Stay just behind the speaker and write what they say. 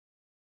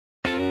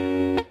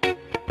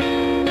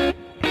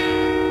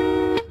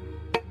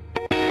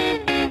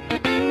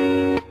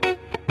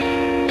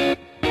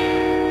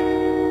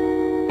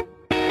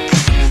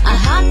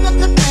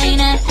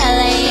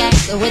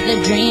with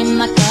a dream,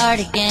 my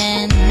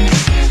cardigan.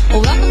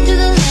 Welcome to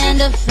the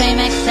land of fame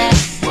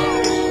excess.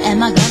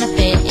 Am I gonna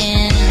fit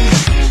in?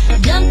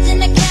 Jumped in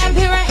the cab,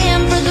 here I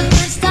am for the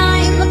first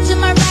time. Look to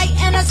my right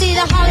and I see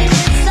the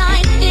Hollywood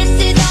sign. This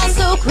is all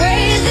so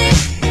crazy.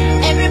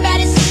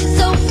 Everybody seems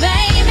so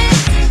famous.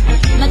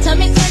 My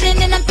tummy's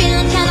turning and I'm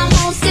feeling kinda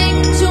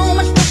homesick. Too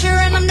much pressure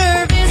and I'm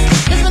nervous.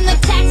 That's when the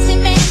taxi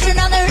man turned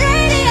on the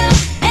radio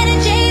and the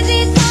Jay-Z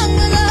song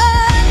was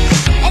on.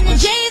 And the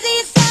Jay-Z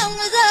song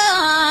was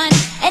on.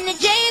 And the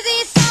Jay-Z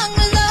song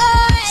was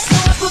on. So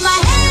I put my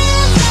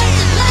hands up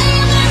to play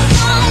my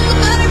song. The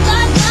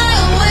butterflies fly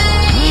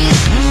away.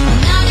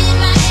 Nodding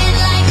my head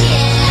like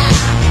yeah.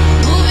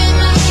 Moving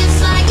my hips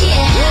like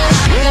yeah.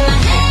 I got my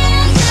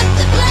hands up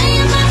to play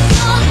my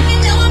song. You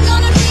know I'm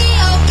gonna be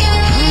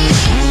okay.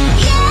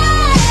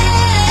 Yeah.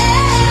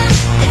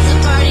 It's a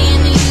party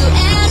in the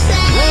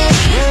USA.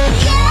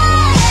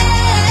 Yeah.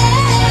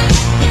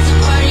 It's a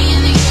party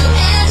in the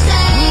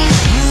USA.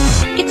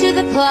 Get to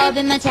the club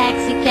in my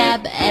taxi cab.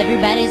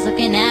 Everybody's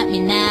looking at me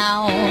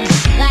now.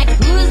 Like,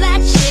 who's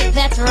that chick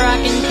that's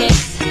rockin'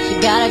 kicks? She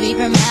gotta be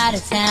from out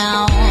of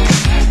town.